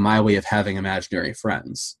basically my way of having imaginary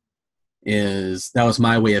friends. That was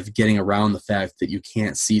my way of getting around the fact that you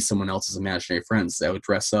can't see someone else's imaginary friends. I would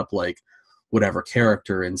dress up like whatever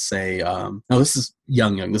character and say, no, this is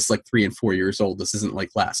young. This is like 3 and 4 years old. This isn't like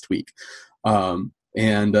last week. And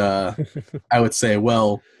I would say,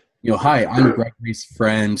 well, hi, I'm Gregory's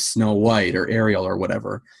friend, Snow White or Ariel or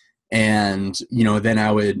whatever. And, then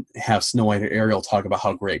I would have Snow White or Ariel talk about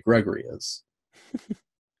how great Gregory is.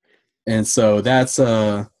 And so that's,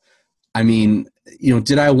 did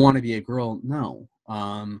I want to be a girl? No.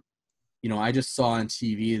 I just saw on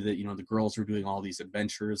TV that, the girls were doing all these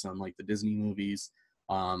adventures on like the Disney movies.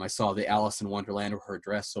 I saw the Alice in Wonderland where her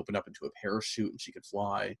dress opened up into a parachute and she could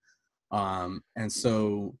fly. And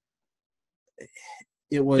so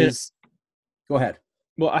it was, go ahead.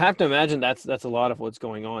 Well, I have to imagine that's a lot of what's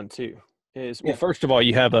going on too. First of all,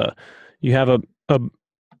 you have a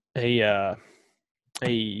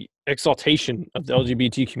exaltation of the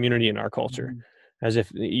LGBT community in our culture, as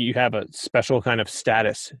if you have a special kind of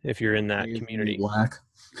status if you're in that community. Black.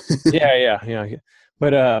 yeah.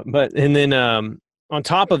 But and then on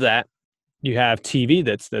top of that, you have TV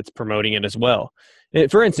that's promoting it as well.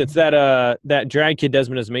 For instance, that drag kid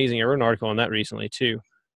Desmond is amazing. I wrote an article on that recently too,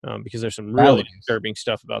 because there's some really disturbing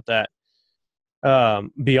stuff about that.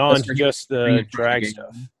 Beyond just the drag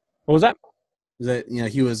stuff. What was that? Was that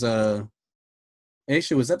he was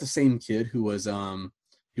actually was that the same kid who was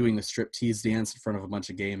doing the striptease dance in front of a bunch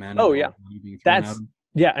of gay men? Oh yeah,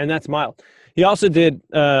 and that's mild. He also did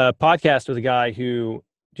a podcast with a guy who.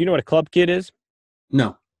 Do you know what a club kid is?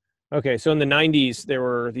 No. Okay, so in the 90s, there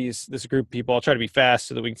were this group of people. I'll try to be fast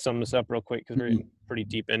so that we can sum this up real quick because we're pretty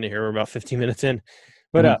deep into here. We're about 15 minutes in.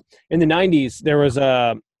 But in the 90s, there was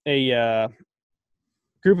a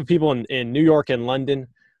group of people in New York and London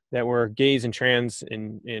that were gays and trans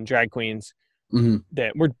and drag queens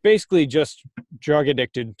that were basically just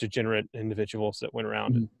drug-addicted, degenerate individuals that went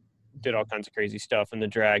around and did all kinds of crazy stuff in the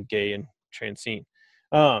drag, gay, and trans scene.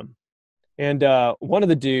 And one of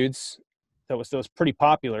the dudes that was pretty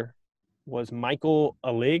popular was Michael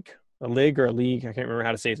Alig, I can't remember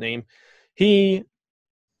how to say his name. He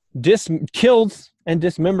killed and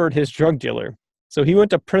dismembered his drug dealer. So he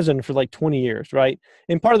went to prison for like 20 years, right?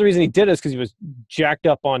 And part of the reason he did it is because he was jacked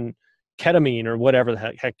up on ketamine or whatever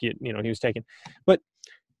the heck he was taking. But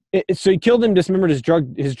so he killed and dismembered his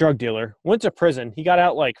drug dealer, went to prison. He got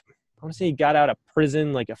out I want to say he got out of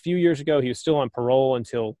prison like a few years ago. He was still on parole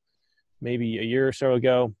until maybe a year or so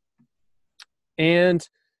ago. And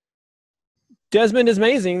Desmond is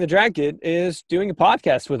amazing. The drag kid is doing a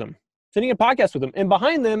podcast with him. sitting in a podcast with them, and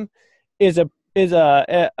behind them is a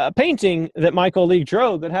painting that Michael League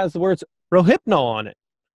drew that has the words Rohypnol on it.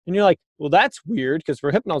 And you're like, well, that's weird because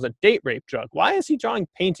Rohypnol is a date rape drug. Why is he drawing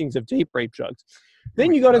paintings of date rape drugs?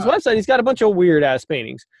 Then you go to his website, he's got a bunch of weird ass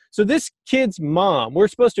paintings. So this kid's mom, we're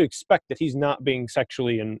supposed to expect that he's not being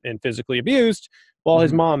sexually and physically abused while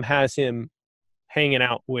his mom has him hanging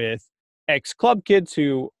out with ex-club kids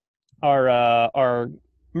who are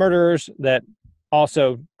murderers that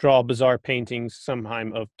also draw bizarre paintings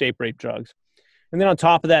sometime of date rape drugs. And then on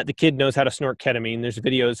top of that, the kid knows how to snort ketamine. There's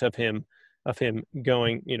videos of him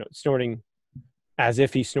going, snorting as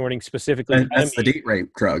if he's snorting specifically. And that's the date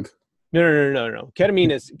rape drug. No.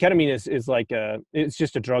 Ketamine is like it's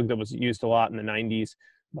just a drug that was used a lot in the 90s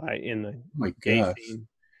in the gay scene.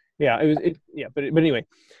 Yeah, but anyway,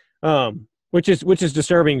 which is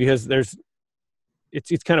disturbing because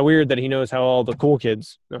it's kind of weird that he knows how all the cool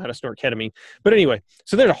kids know how to snort ketamine. But anyway,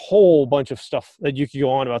 so there's a whole bunch of stuff that you could go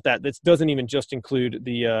on about that. That doesn't even just include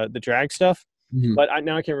the drag stuff. Mm-hmm. But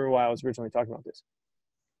now I can't remember why I was originally talking about this.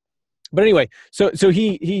 But anyway, so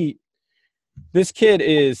this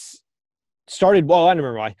kid started. Well, I don't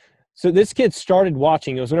remember why. So this kid started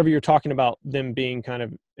watching. It was whenever you're talking about them being kind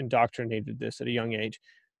of indoctrinated this at a young age.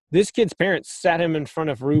 This kid's parents sat him in front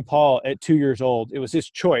of RuPaul at 2 years old. It was his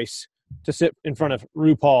choice to sit in front of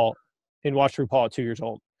RuPaul and watch RuPaul at 2 years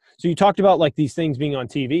old. So you talked about like these things being on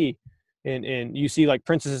TV and you see like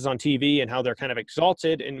princesses on TV and how they're kind of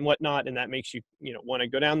exalted and whatnot. And that makes you, want to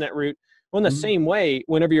go down that route. Well, in the same way,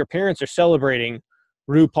 whenever your parents are celebrating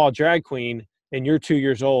RuPaul drag queen and you're 2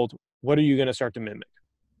 years old, what are you going to start to mimic?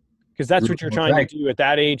 Because that's what you're trying to do at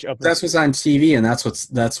that age. That's what's on TV. And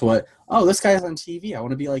that's what, oh, this guy's on TV. I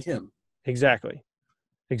want to be like him. Exactly.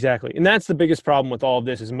 And that's the biggest problem with all of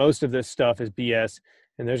this is most of this stuff is BS,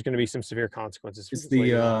 and there's going to be some severe consequences. It's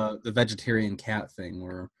the vegetarian cat thing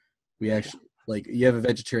where we actually you have a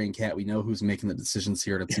vegetarian cat. We know who's making the decisions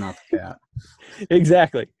here, and it's not the cat.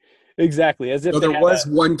 Exactly. As if there was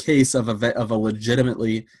one case of a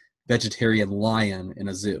legitimately vegetarian lion in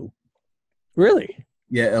a zoo. Really?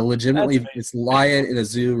 Yeah, this lion in a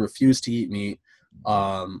zoo refused to eat meat,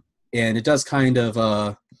 and it does kind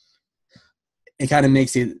of. It kind of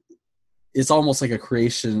makes it's almost like a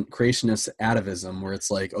creationist atavism where it's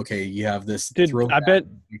like, okay, you have this. Things were in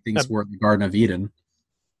the Garden of Eden.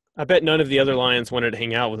 I bet none of the other lions wanted to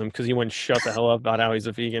hang out with him because he wouldn't shut the hell up about how he's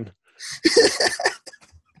a vegan. It's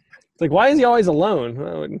like, why is he always alone?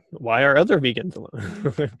 Well, why are other vegans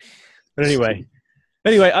alone? But anyway,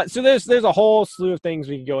 so there's a whole slew of things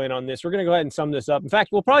we can go in on this. We're going to go ahead and sum this up. In fact,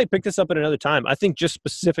 we'll probably pick this up at another time. I think just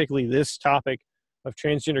specifically this topic of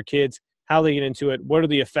transgender kids, how they get into it, what are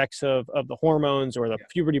the effects of the hormones or the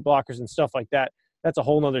puberty blockers and stuff like that. That's a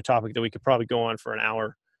whole nother topic that we could probably go on for an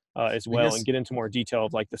hour as well and get into more detail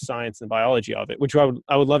of like the science and biology of it, which I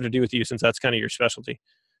would love to do with you since that's kind of your specialty.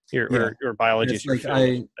 Your biology is your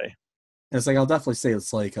field. It's like I'll definitely say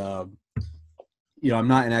it's like I'm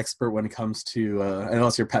not an expert when it comes to I know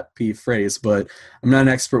it's your pet peeve phrase, but I'm not an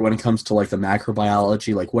expert when it comes to like the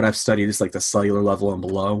macrobiology. Like what I've studied is like the cellular level and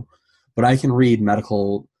below, but I can read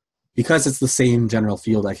medical. Because it's the same general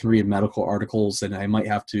field, I can read medical articles and I might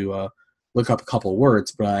have to look up a couple of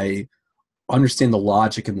words, but I understand the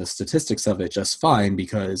logic and the statistics of it just fine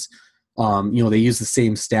because, they use the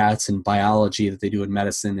same stats in biology that they do in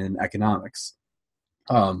medicine and economics.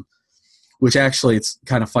 Which actually, it's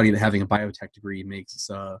kind of funny that having a biotech degree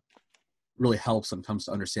really helps when it comes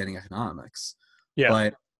to understanding economics. Yeah.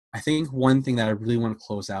 But I think one thing that I really want to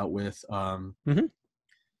close out with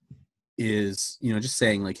is just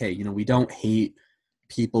saying like, hey, we don't hate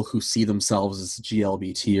people who see themselves as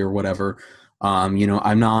GLBT or whatever.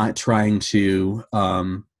 I'm not trying to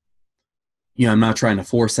I'm not trying to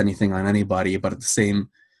force anything on anybody, but at the same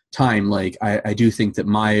time, like I do think that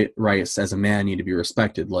my rights as a man need to be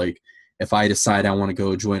respected. Like if I decide I want to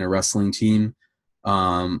go join a wrestling team,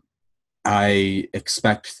 I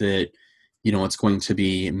expect that it's going to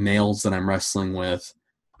be males that I'm wrestling with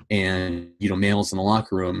and males in the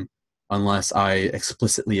locker room, unless I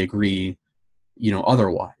explicitly agree,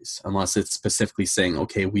 otherwise, unless it's specifically saying,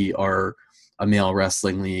 okay, we are a male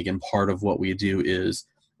wrestling league and part of what we do is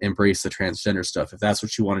embrace the transgender stuff. If that's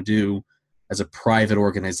what you want to do as a private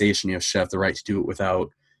organization, you should have the right to do it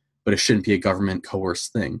but it shouldn't be a government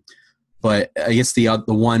coerced thing. But I guess the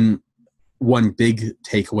one big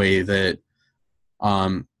takeaway that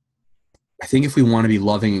I think if we want to be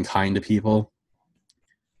loving and kind to people,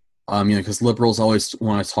 because liberals always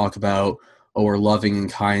want to talk about, oh, we're loving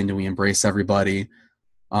and kind and we embrace everybody.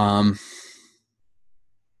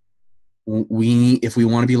 If we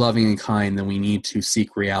want to be loving and kind, then we need to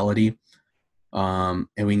seek reality. and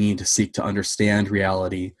we need to seek to understand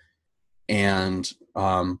reality. And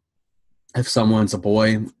if someone's a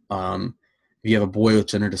boy, if you have a boy with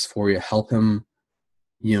gender dysphoria, help him,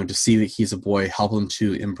 to see that he's a boy, help him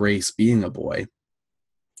to embrace being a boy.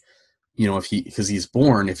 Because he's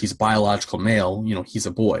born, if he's a biological male, he's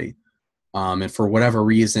a boy. And for whatever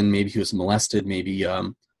reason, maybe he was molested, maybe,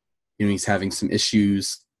 he's having some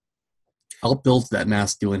issues. Help build that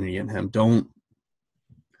masculinity in him. Don't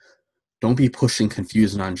be pushing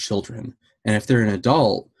confusion on children. And if they're an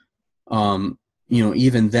adult,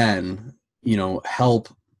 even then, help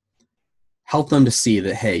them to see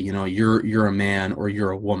that, hey, you're a man or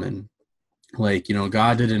you're a woman. Like,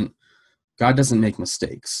 God doesn't make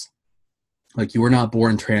mistakes. Like, you were not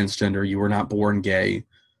born transgender. You were not born gay.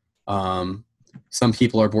 Some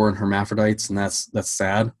people are born hermaphrodites, and that's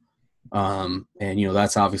sad. And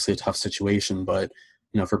that's obviously a tough situation, but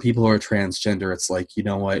for people who are transgender, it's like, you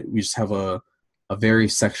know what, we just have a very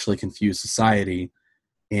sexually confused society,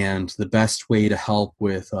 and the best way to help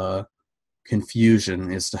with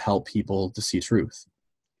confusion is to help people to see truth.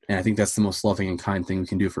 And I think that's the most loving and kind thing we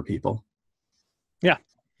can do for people. Yeah.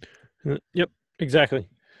 Yep, exactly.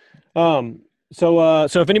 So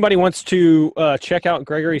if anybody wants to check out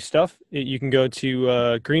Gregory's stuff, you can go to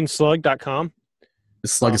greenslug.com. The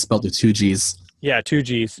slug is spelled with 2 G's. Yeah, 2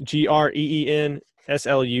 G's.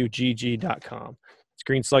 GREENSLUGG.com. It's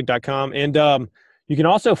greenslug.com. And you can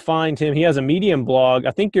also find him. He has a Medium blog.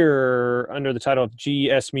 I think you're under the title of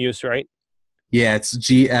GS Muse, right? Yeah, it's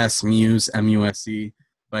GS Muse, MUSE.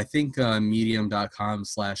 But I think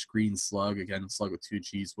medium.com/greenslug, again, slug with 2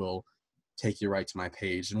 G's, will take you right to my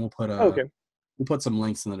page. And we'll put we'll put some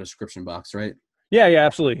links in the description box, right? Yeah,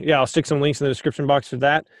 absolutely. Yeah, I'll stick some links in the description box for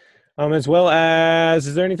that. As well as,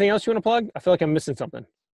 is there anything else you want to plug? I feel like I'm missing something.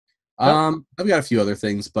 I've got a few other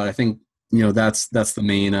things, but I think that's the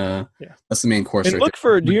main that's the main course. And look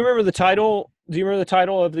for. Do you remember the title? Do you remember the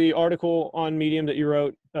title of the article on Medium that you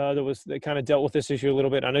wrote that kind of dealt with this issue a little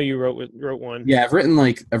bit? I know you wrote one. Yeah, I've written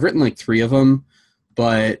like 3 of them,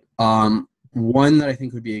 but one that I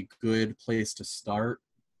think would be a good place to start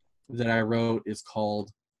that I wrote is called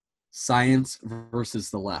 "Science versus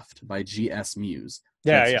the Left" by GS Muse.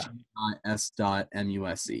 Yeah.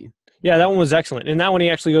 S.MUSE. Yeah, that one was excellent. And that one, he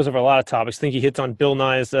actually goes over a lot of topics. I think he hits on Bill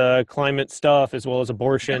Nye's climate stuff, as well as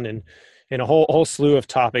abortion, and a whole slew of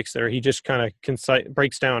topics there. He just kind of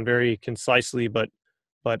breaks down very concisely, but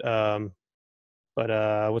what's the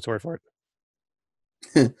word for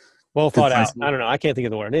it? Well thought out. I don't know. I can't think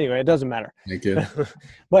of the word. Anyway, it doesn't matter. Thank you.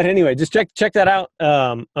 But anyway, just check that out.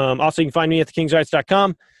 Also, you can find me at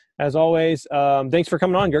thekingsrights.com. As always, thanks for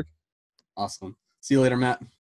coming on, Girk. Awesome. See you later, Matt.